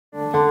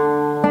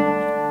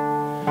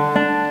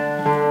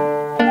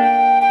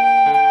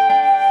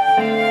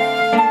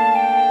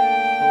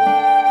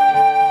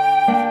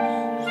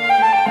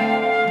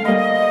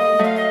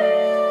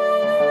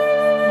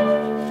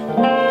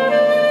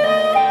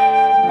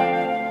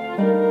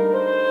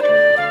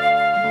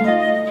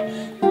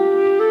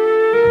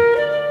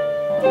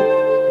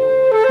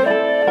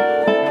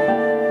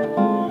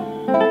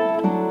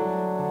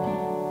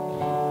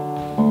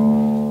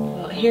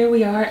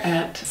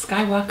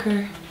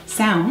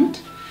Sound,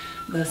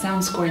 the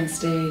sound scoring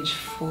stage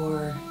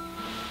for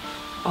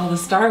all the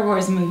Star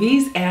Wars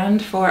movies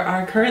and for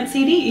our current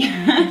CD.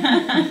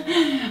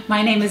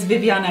 My name is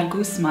Viviana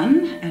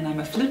Guzman and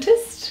I'm a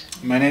flutist.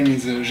 My name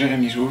is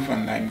Jouve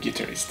and I'm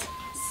guitarist.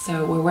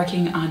 So we're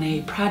working on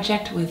a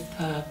project with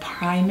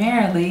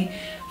primarily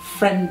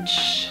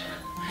French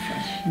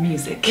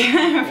music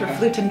for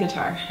flute and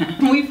guitar.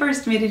 We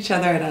first met each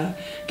other at a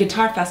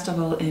guitar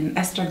festival in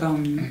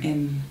Esztergom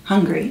in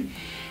Hungary,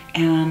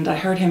 and I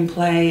heard him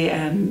play,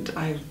 and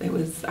I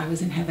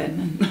was in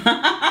heaven.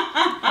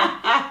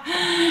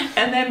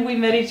 And then we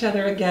met each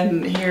other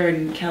again here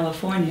in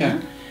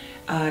California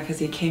because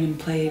he came and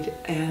played,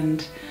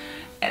 and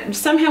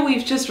somehow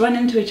we've just run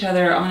into each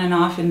other on and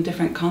off in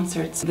different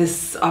concerts.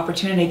 This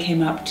opportunity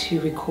came up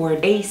to record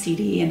a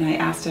CD, and I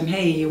asked him,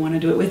 hey, you want to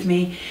do it with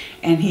me?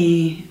 And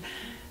he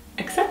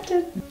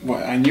accepted.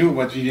 Well, I knew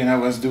what Viviana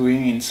was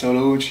doing in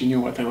solo, she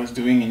knew what I was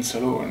doing in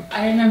solo.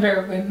 I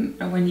remember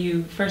when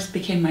you first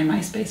became my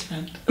MySpace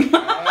friend.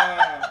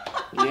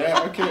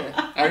 Yeah, okay.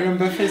 I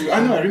remember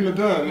Facebook. No, I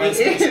remember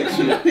MySpace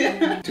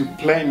actually. To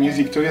play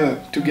music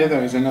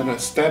together is another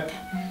step,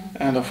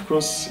 and of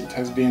course it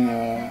has been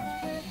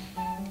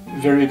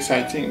very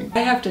exciting. I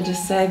have to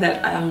just say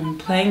that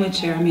playing with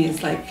Jeremy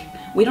is like,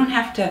 we don't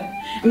have to,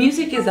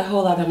 music is a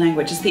whole other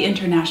language, it's the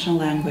international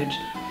language.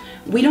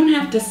 We don't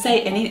have to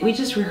say anything, we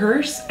just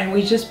rehearse and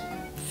we just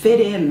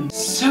fit in.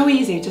 So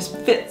easy, it just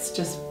fits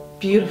just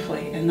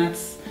beautifully, and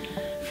that's,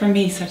 for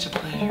me, such a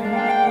pleasure.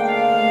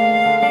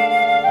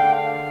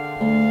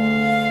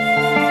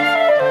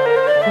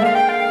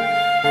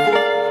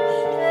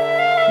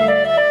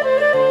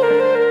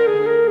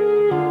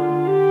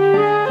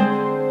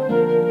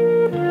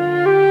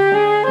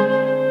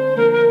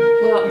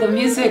 The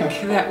music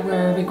that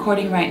we're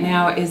recording right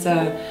now is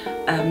a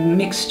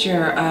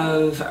mixture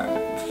of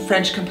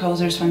French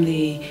composers from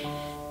the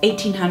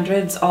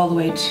 1800s all the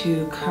way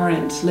to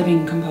current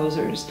living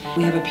composers.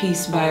 We have a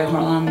piece by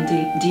Roland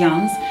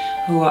Dians,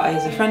 who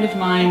is a friend of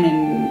mine,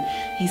 and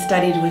he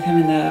studied with him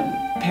in the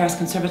Paris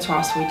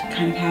Conservatoire, so we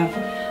kind of have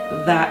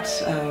that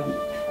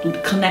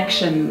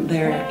connection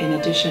there in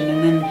addition.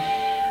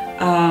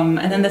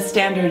 And then the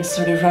standards,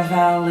 sort of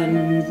Ravel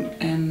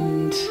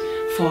and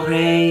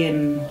Fauré,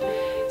 and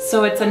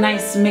so it's a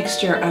nice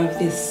mixture of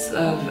this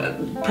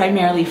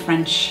primarily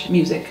French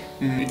music.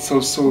 It's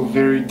also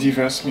very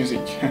diverse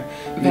music.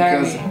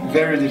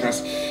 Very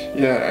diverse.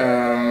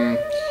 Yeah,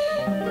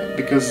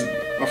 because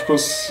of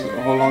course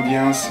Roland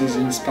Dians is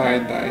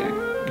inspired by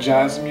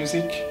jazz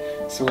music,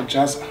 so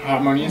jazz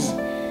harmonies.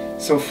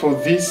 So for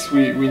this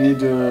we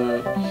need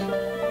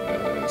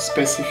a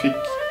specific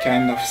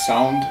kind of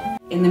sound.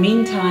 In the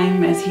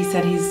meantime, as he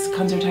said, he's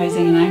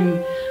concertizing,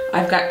 and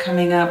I've got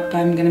coming up,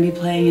 I'm going to be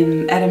playing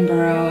in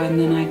Edinburgh, and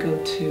then I go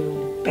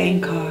to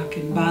Bangkok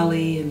and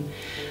Bali, and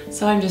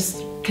so I'm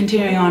just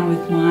continuing on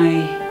with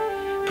my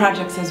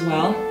projects as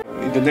well.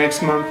 In the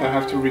next month I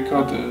have to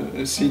record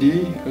a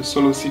CD, a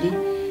solo CD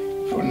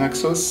for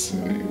Naxos,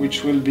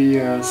 which will be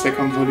a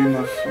second volume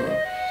of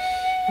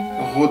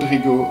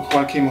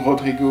Joaquim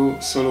Rodrigo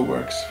solo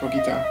works for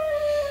guitar.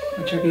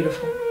 Which are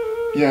beautiful.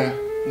 Yeah.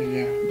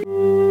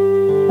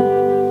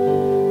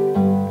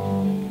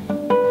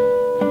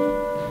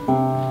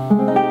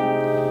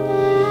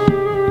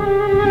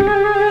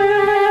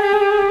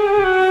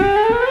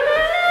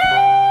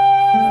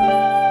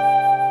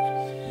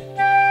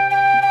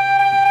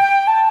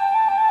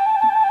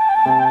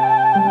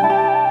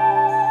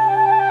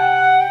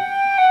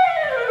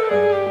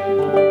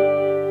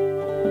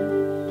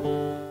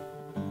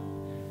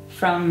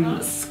 From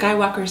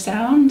Skywalker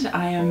Sound,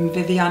 I am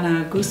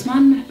Viviana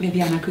Guzman,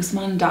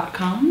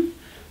 vivianaguzman.com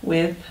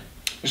with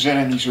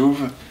Jeremy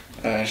Jouve,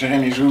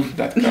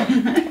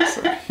 jeremyjouve.com.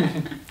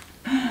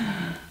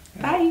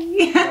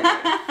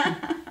 Bye!